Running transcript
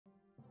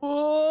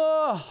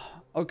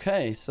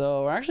Okay,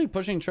 so we're actually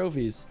pushing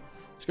trophies.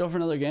 Let's go for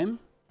another game.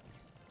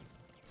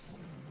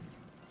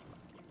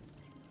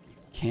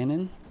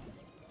 Cannon.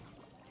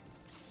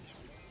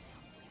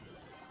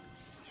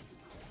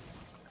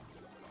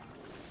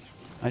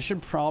 I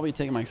should probably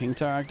take my King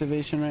Tower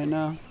activation right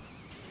now.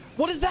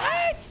 What is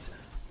that?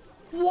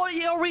 What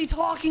are we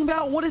talking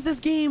about? What is this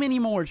game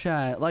anymore,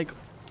 chat? Like,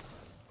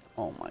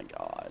 oh my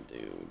god,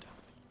 dude.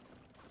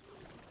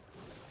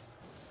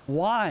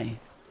 Why?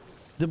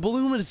 The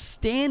balloon is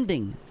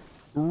standing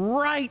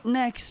right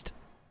next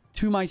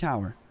to my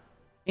tower.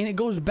 And it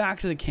goes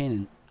back to the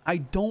cannon. I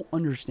don't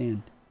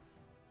understand.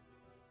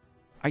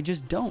 I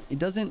just don't. It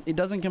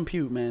doesn't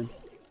compute, man.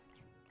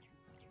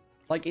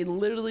 Like, it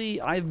literally,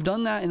 I've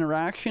done that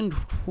interaction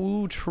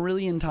 2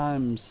 trillion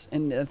times,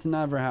 and that's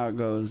never how it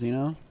goes, you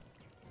know?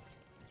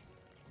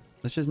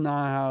 That's just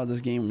not how this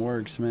game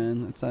works,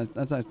 man.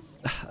 That's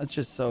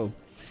just so,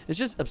 it's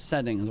just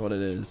upsetting is what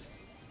it is.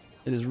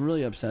 It is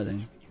really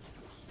upsetting.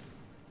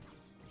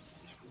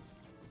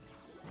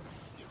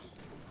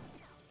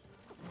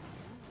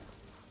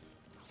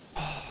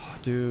 Oh,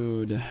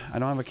 dude, I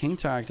don't have a King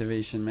Tower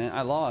activation, man.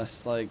 I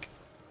lost, like...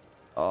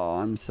 Oh,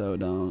 I'm so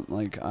dumb.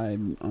 Like,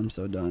 I'm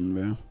so done,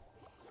 bro.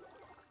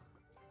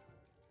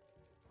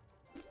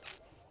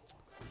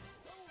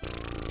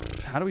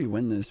 How do we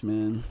win this,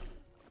 man?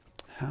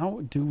 How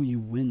do we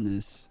win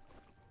this?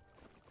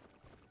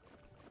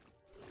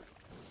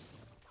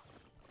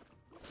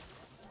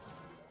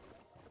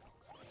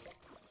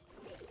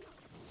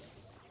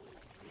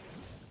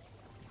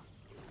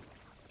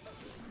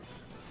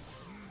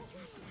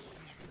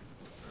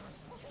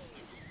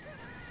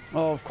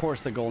 Oh, of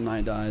course the Golden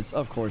Knight dies.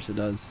 Of course it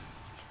does.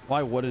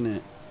 Why wouldn't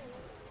it?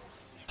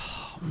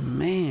 Oh,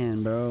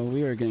 man, bro.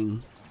 We're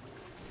getting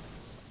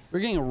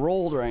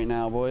rolled right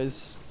now,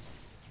 boys.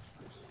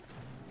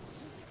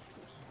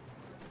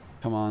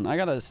 Come on. I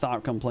gotta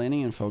stop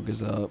complaining and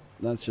focus up.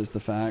 That's just the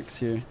facts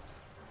here.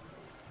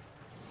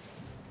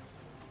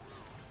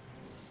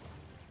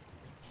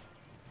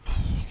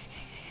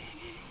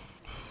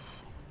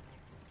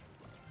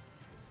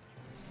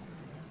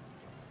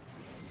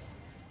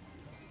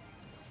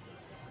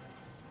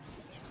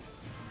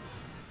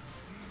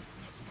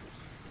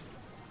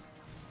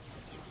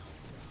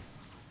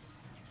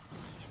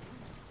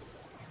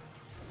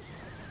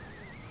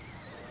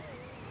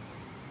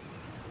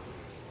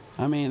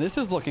 I mean, this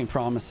is looking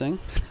promising.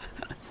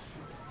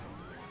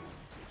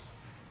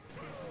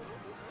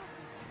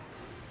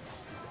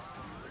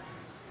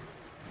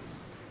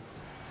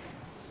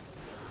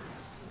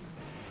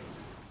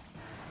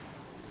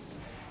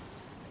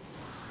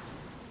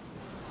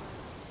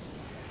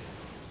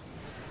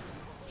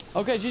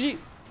 Okay, GG.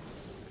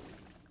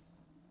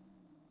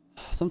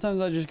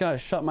 Sometimes I just gotta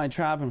shut my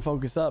trap and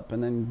focus up,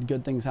 and then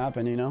good things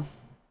happen, you know?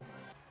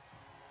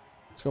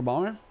 Let's go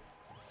Bomber.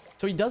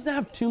 So he doesn't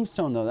have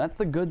Tombstone, though. That's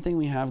the good thing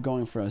we have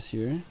going for us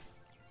here.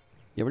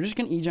 Yeah, we're just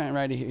gonna E-Giant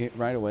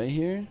right away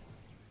here.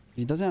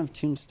 He doesn't have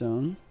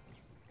Tombstone.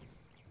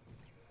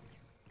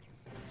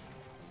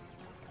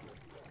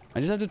 I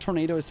just have to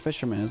tornado his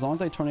Fisherman. As long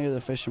as I tornado the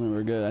Fisherman,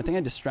 we're good. I think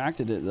I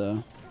distracted it,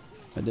 though.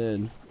 I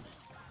did.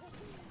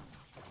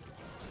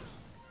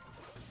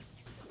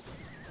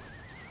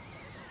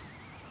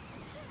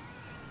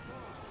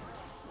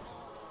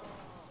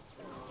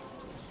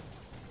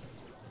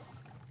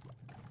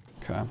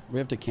 Okay, we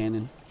have to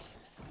cannon.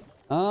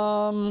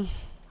 That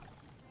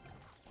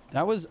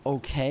was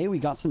okay. We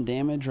got some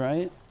damage,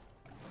 right?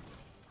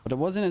 But it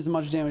wasn't as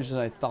much damage as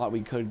I thought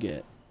we could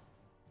get.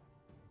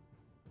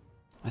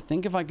 I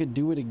think if I could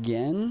do it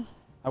again,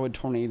 I would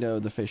tornado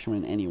the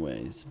Fisherman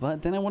anyways.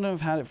 But then I wouldn't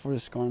have had it for the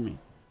Skarmy.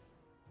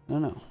 I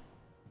don't know.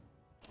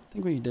 I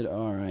think we did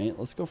all right.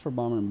 Let's go for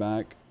Bomber and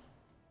back.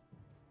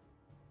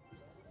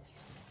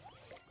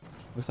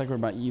 Looks like we're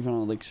about even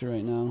on Elixir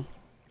right now.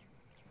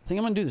 I think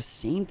I'm gonna do the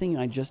same thing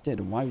I just did.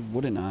 Why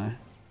wouldn't I?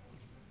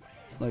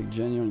 It's like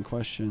genuine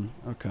question.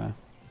 Okay.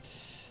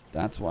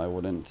 That's why I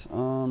wouldn't.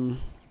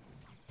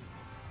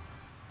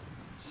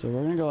 So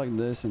we're gonna go like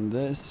this and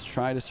this.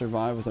 Try to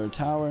survive with our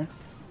tower.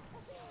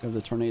 Have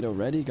the tornado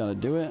ready. Gotta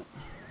do it.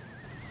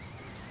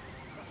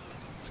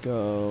 Let's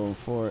go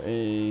for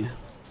a...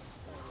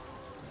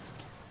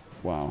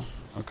 Wow.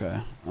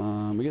 Okay.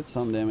 We get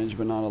some damage,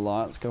 but not a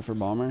lot. Let's go for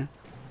Bomber.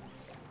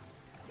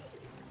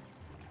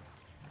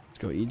 Let's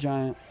go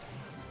E-Giant.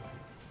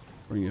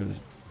 We're gonna go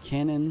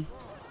Cannon.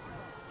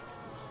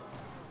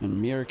 And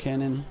Mirror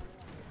Cannon.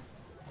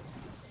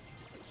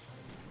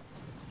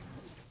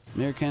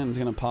 Mirror Cannon's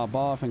gonna pop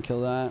off and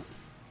kill that.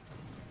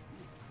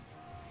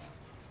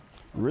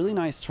 Really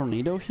nice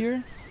tornado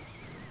here.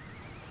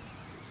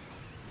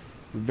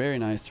 Very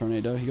nice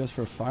tornado. He goes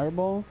for a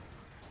fireball.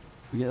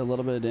 We get a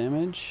little bit of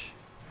damage.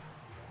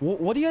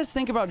 What do you guys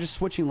think about just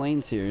switching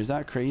lanes here? Is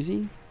that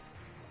crazy?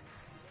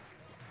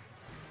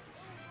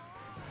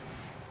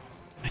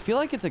 I feel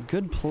like it's a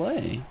good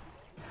play.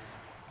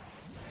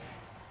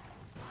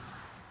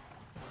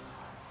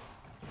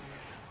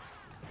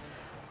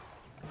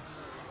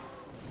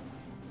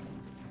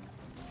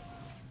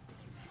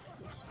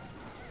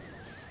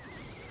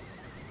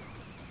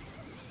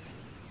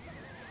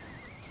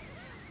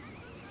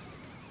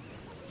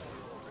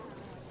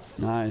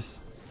 Nice.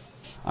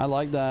 I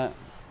like that.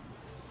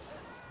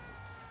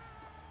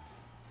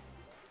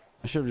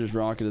 I should have just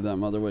rocketed that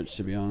Mother Witch,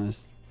 to be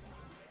honest.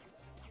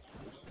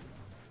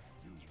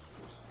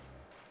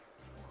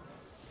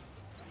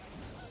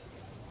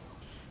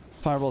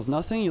 Fireball's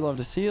nothing. You love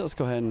to see it. Let's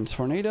go ahead and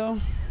tornado.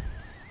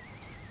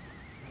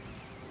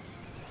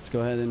 Let's go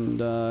ahead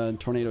and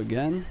tornado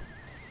again.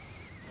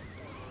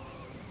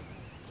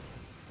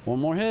 One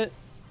more hit.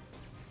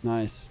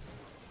 Nice.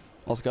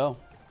 Let's go.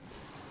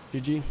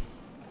 GG.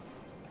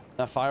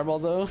 That fireball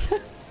though.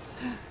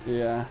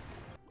 Yeah.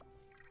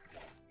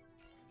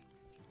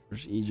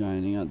 There's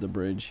E-Gianting at the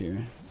bridge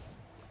here.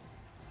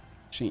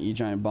 Actually,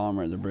 E-Giant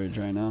bomber at the bridge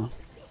right now.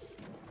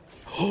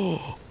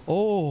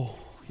 Oh,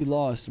 he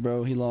lost,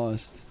 bro. He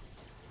lost.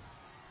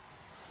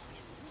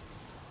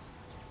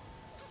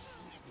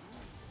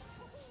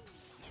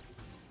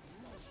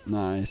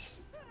 Nice.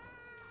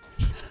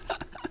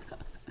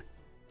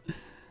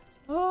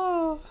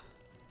 Oh,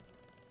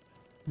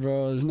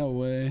 bro, there's no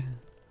way.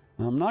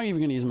 I'm not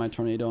even gonna use my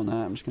tornado on that.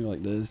 I'm just gonna go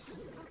like this,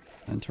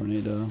 and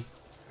tornado,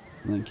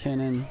 and then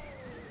cannon.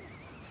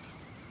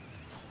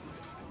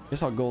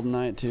 Guess I'll golden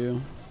knight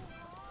too.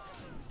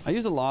 I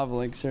used a lava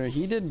elixir.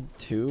 He did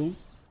too.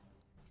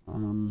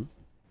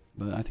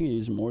 But I think I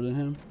used more than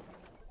him.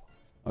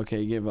 Okay,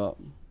 he gave up.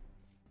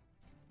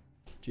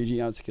 GG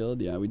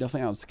outskilled. Yeah, we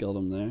definitely outskilled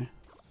him there.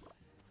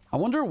 I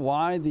wonder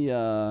why the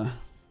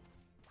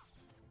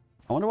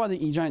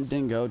E-Giant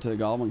didn't go to the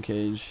Goblin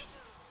Cage.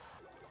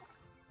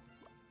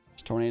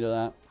 Just tornado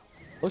that.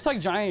 Looks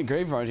like Giant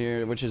Graveyard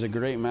here, which is a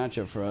great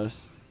matchup for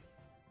us.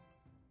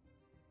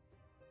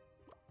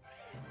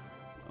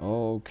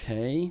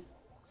 Okay.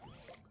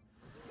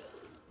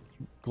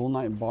 Gold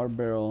Knight Bar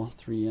Barrel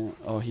 3.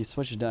 Oh, he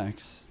switched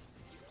decks.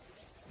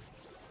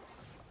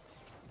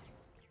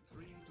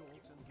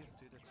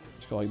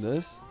 Just go like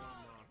this.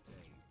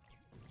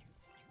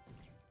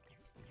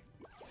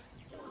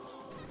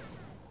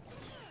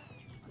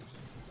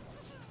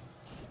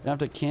 You have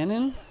to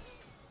cannon.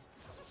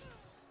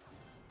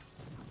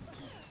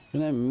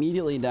 Gonna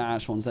immediately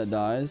dash once that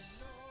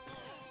dies.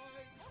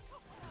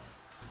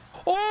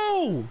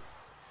 Oh!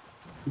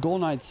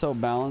 Gold Knight's so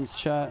balanced,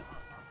 chat.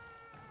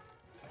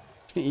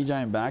 Just gonna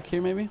E-Giant back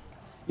here, maybe?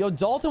 Yo,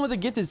 Dalton with a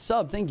gifted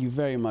sub. Thank you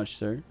very much,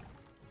 sir.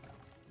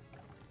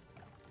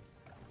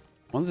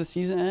 When's the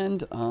season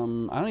end? I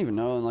don't even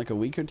know. In like a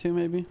week or two,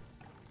 maybe?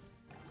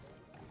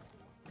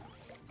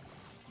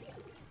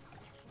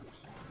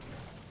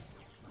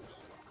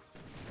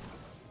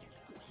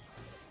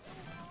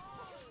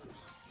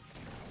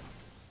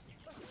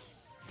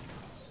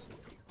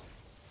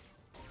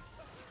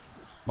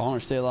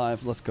 Bomber, stay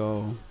alive. Let's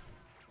go.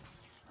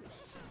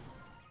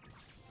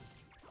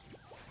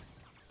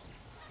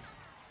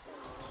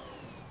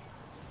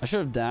 I should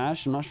have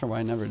dashed. I'm not sure why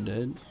I never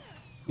did.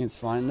 I think it's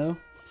fine though.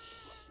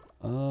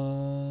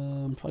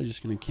 I'm probably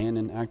just gonna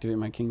cannon, activate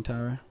my King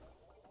Tower.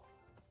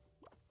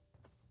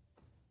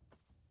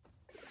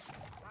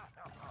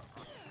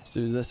 Let's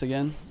do this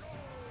again.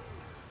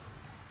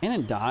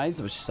 Cannon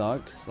dies, which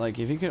sucks. Like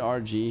if you could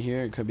RG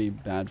here, it could be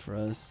bad for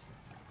us.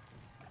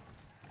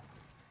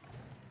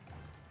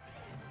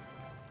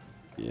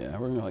 Yeah,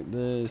 we're gonna go like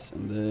this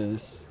and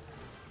this.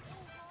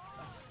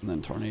 And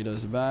then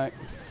tornadoes back.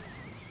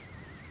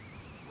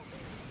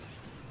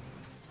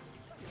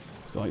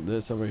 Let's go like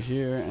this over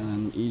here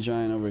and then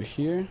E-Giant over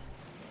here.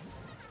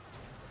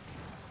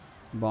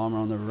 Bomber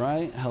on the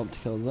right, help to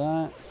kill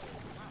that.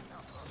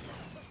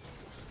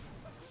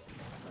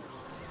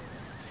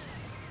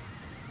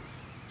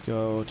 Let's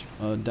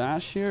go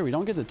dash here. We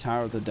don't get the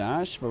tower with the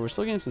dash, but we're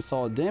still getting some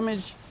solid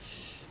damage.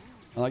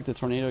 I like the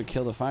tornado to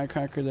kill the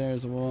firecracker there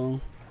as well.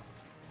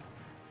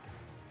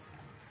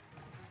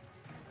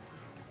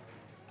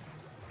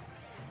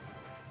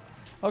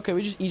 Okay,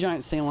 we just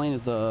E-Giant same lane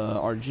as the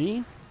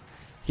RG.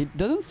 He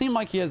doesn't seem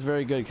like he has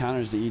very good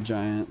counters to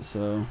E-Giant,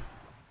 so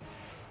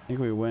I think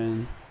we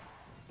win.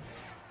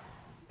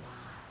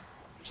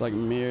 Just like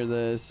mirror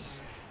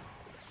this.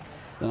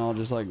 Then I'll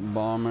just like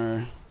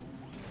bomber.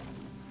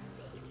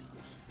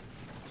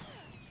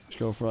 Just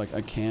go for like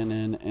a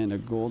cannon and a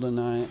golden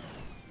knight.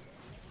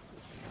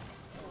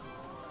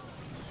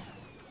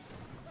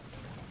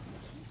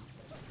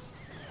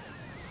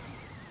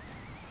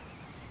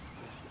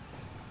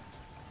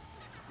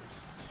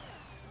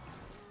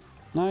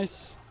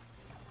 Nice.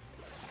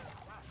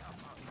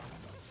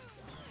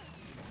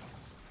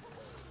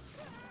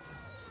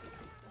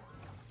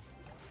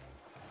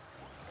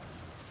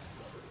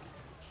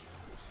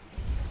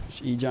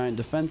 Just E-Giant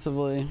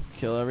defensively,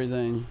 kill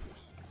everything.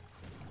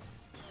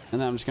 And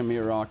then I'm just gonna be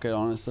a rocket,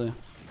 honestly.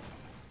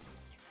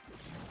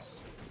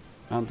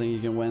 I don't think you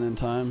can win in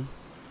time.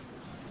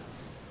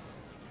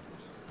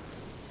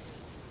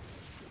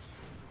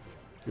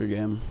 Your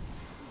game.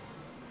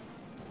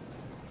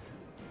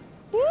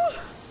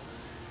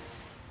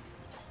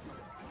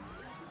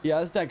 Yeah,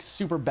 this deck's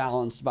super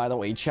balanced, by the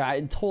way, chat.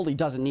 It totally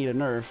doesn't need a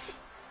nerf.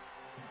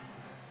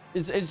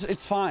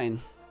 It's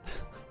fine.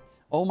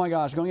 Oh my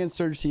gosh, going against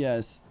Surge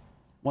TS.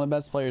 One of the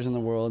best players in the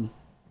world.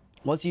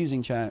 What's he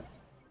using, chat?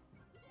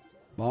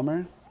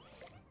 Bomber.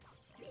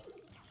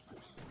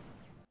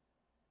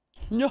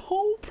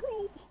 No,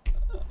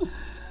 bro.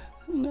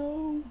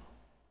 No.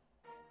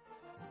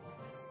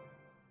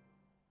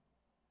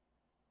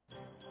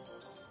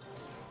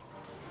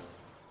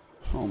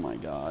 Oh my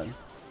god.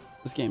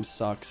 This game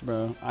sucks,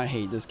 bro. I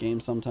hate this game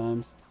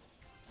sometimes.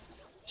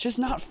 It's just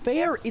not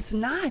fair. It's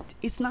not.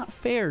 It's not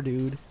fair,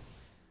 dude.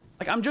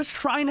 Like, I'm just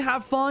trying to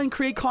have fun,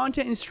 create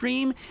content, and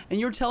stream, and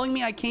you're telling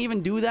me I can't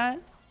even do that?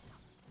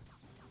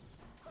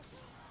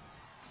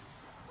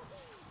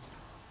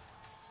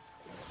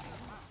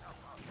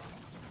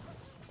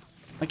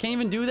 I can't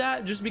even do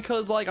that just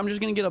because, like, I'm just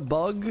gonna get a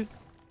bug?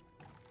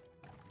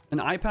 An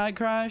iPad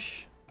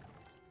crash?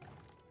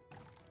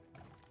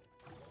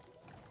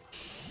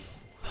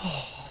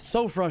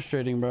 So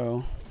frustrating,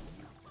 bro.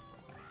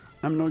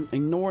 I'm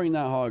ignoring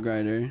that hog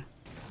rider.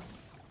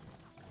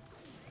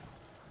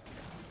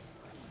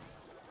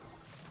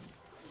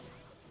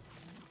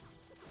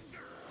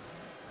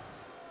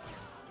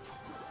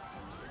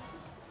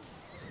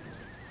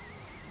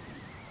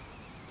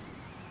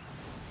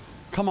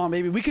 Come on,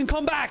 baby. We can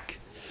come back.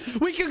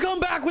 We can come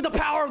back with the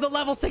power of the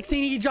level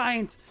 16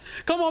 E-Giant.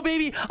 Come on,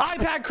 baby.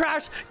 iPad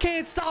crash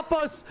can't stop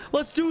us.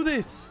 Let's do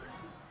this.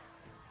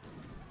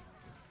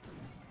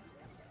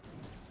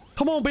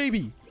 Come on,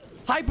 baby.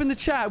 Hype in the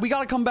chat. We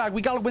gotta come back.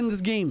 We gotta win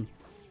this game.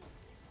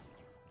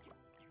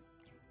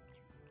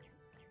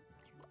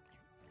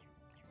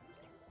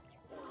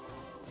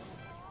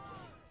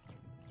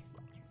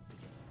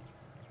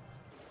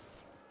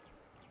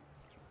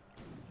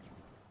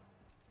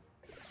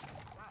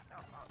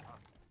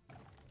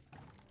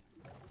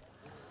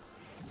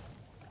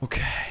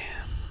 Okay.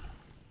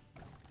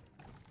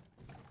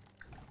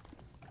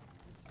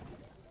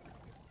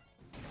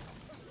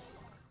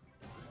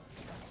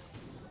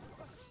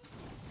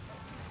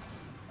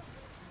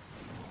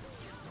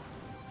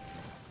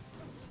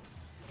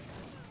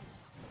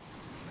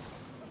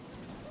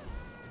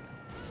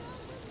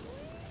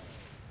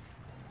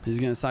 He's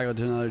gonna cycle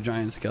to another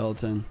giant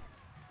skeleton.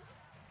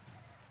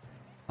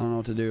 I don't know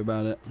what to do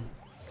about it.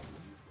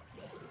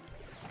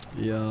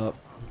 Yup.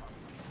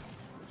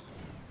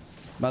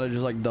 About to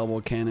just like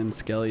double cannon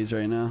skellies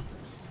right now.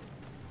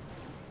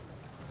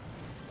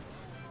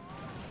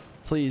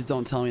 Please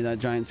don't tell me that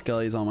giant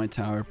skelly's on my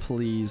tower.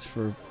 Please,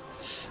 for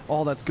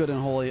all that's good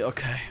and holy.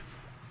 Okay.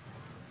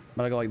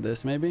 About to go like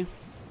this maybe.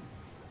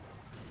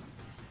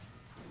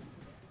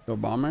 Go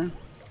bomber.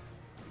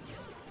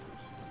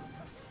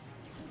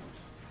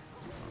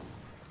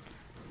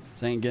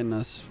 This ain't getting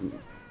us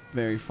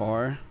very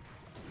far.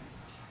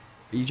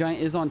 E-Giant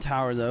is on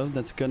tower though.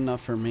 That's good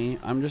enough for me.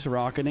 I'm just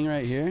rocketing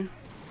right here.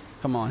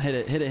 Come on, hit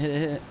it, hit it, hit it,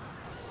 hit it.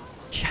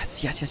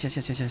 Yes, yes, yes, yes,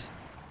 yes, yes, yes.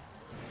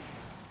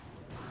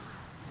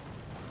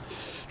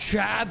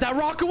 Chad, that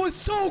rocket was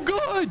so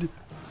good.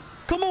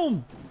 Come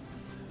on.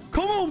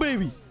 Come on,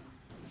 baby.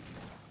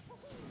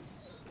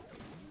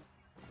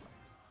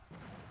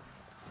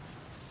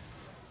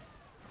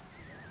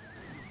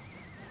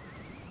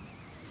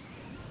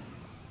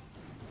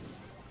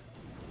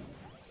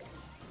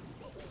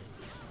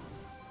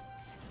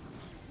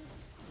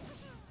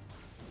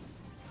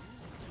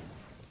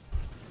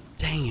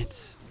 Dang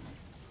it.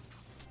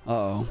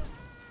 Uh-oh.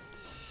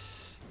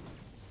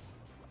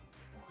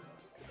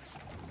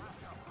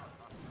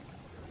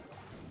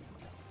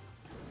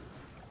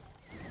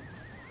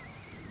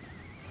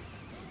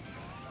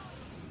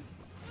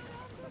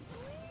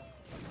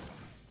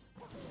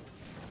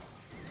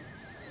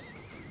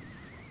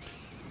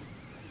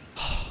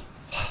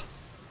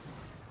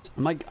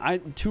 I'm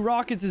like, two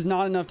rockets is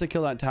not enough to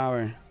kill that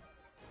tower.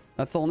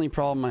 That's the only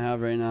problem I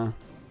have right now.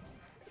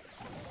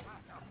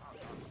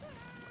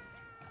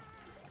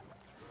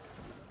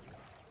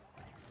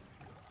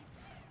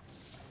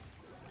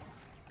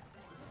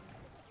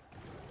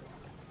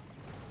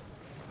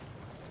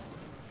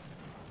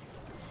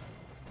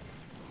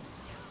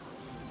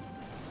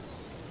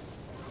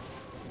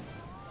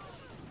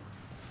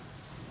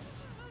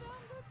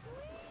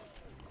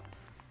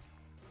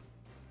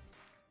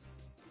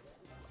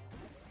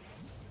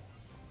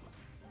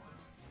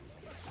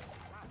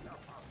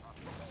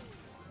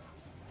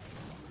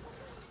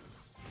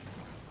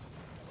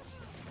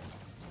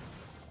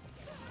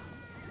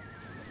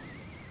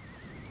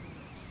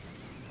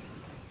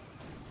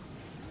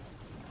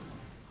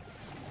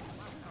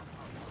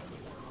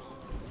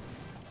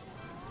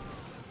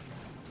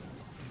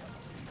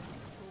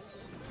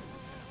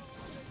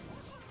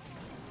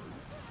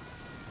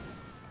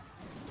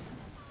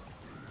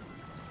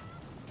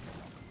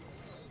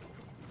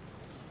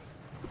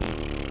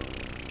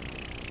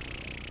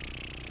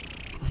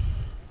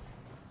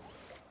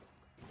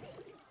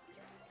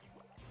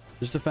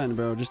 Just defend,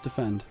 bro. Just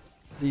defend.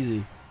 It's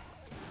easy.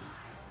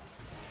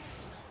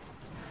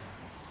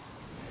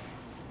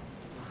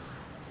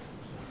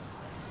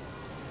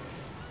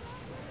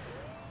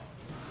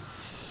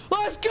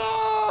 Let's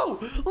go!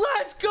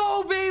 Let's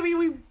go, baby!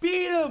 We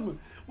beat him!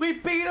 We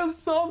beat him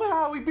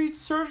somehow! We beat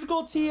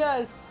Surgical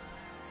TS!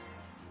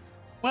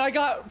 When I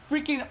got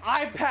freaking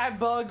iPad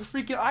bug,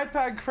 freaking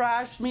iPad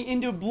crashed me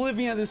into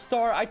oblivion at the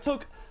start. I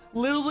took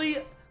literally,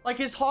 like,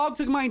 his hog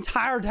took my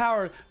entire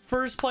tower.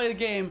 First play of the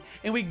game,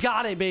 and we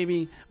got it,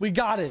 baby. We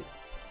got it.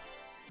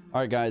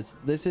 All right, guys.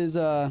 This is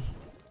the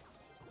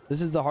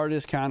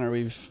hardest counter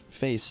we've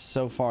faced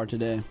so far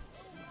today.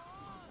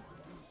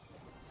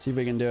 See if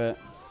we can do it.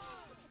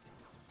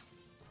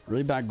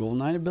 Really bad Gold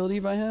Knight ability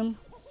by him.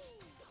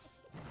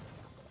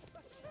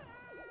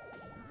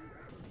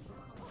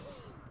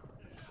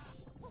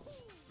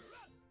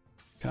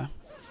 Okay.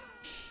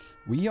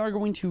 We are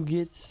going to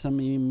get some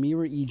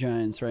mirror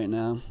E-Giants right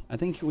now. I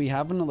think we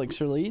have an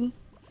elixir lead.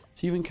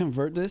 See if we can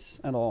convert this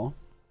at all.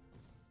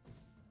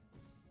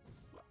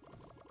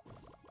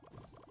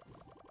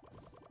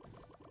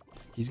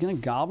 He's going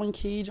to Goblin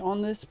Cage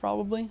on this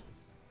probably.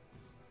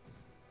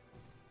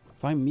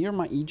 If I mirror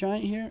my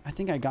E-Giant here, I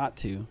think I got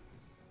to.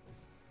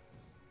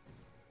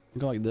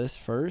 Go like this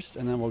first,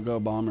 and then we'll go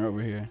Bomber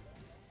over here.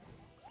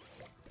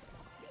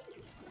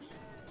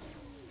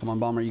 Come on,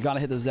 Bomber. You got to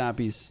hit those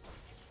zappies.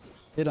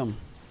 Hit them.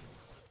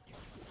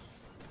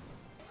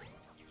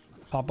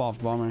 Pop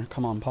off, Bomber.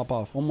 Come on, pop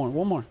off. One more,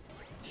 one more.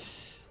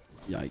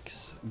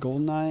 Yikes.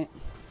 Gold Knight.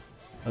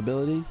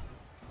 Ability.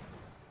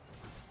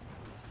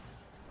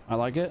 I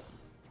like it.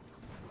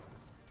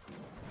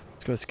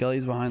 Let's go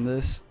Skelly's behind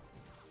this.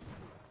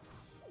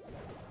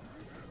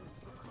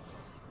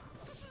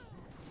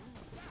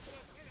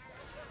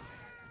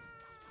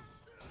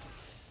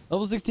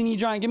 Level 16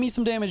 E-Giant. Give me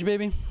some damage,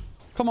 baby.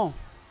 Come on.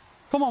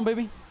 Come on,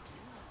 baby.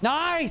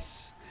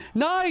 Nice.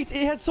 Nice.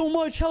 It has so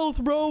much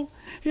health, bro.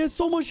 It has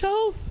so much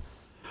health.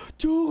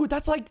 Dude,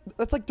 that's like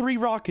 3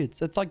 rockets.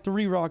 That's like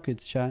 3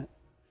 rockets, chat.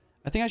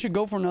 I think I should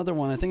go for another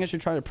one. I think I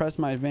should try to press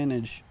my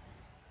advantage.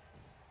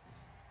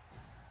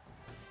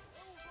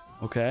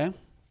 Okay.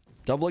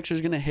 Double elixir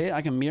is going to hit.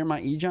 I can mirror my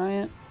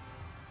E-Giant.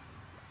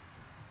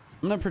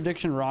 I'm going to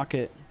prediction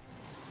rocket.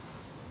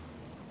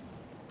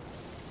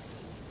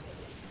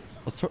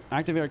 Let's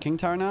activate our King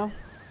Tower now.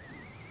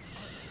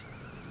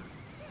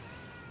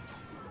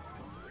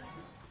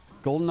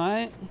 Golden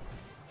Knight.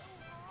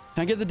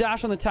 Can I get the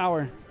dash on the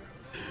tower?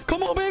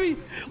 Come on, baby.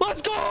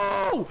 Let's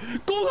go.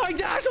 Golden Knight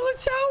dash on the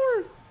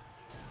tower.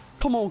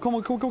 Come on, come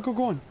on, go, go, go,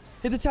 go on.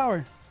 Hit the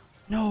tower.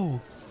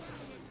 No.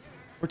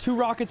 We're 2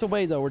 rockets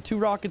away, though. We're 2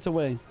 rockets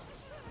away.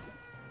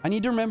 I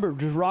need to remember,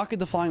 just rocket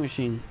the flying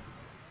machine.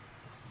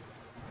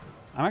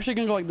 I'm actually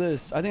going to go like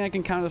this. I think I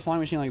can counter the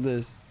flying machine like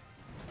this.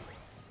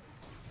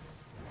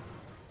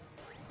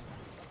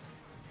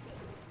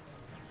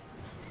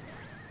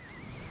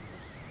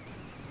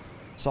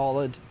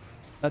 Solid.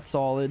 That's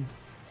solid.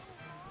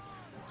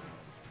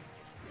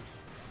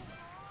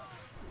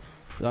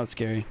 That was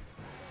scary.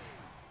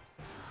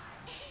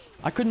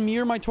 I could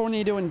mirror my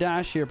tornado and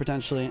dash here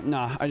potentially.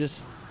 Nah, I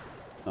just...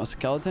 Oh,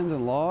 skeletons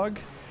and log.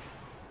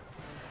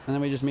 And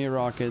then we just mirror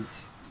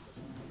rockets.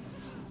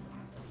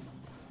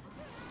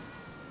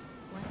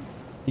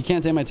 You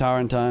can't take my tower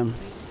in time.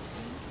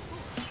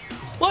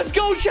 Let's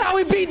go, shall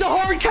we beat the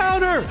hard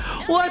counter?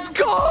 Let's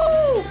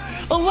go!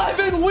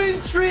 11 win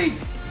streak!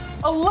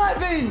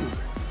 11!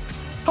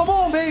 Come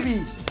on,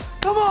 baby.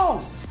 Come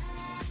on.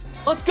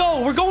 Let's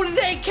go. We're going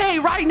to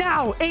 8K right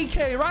now.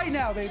 8K right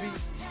now, baby.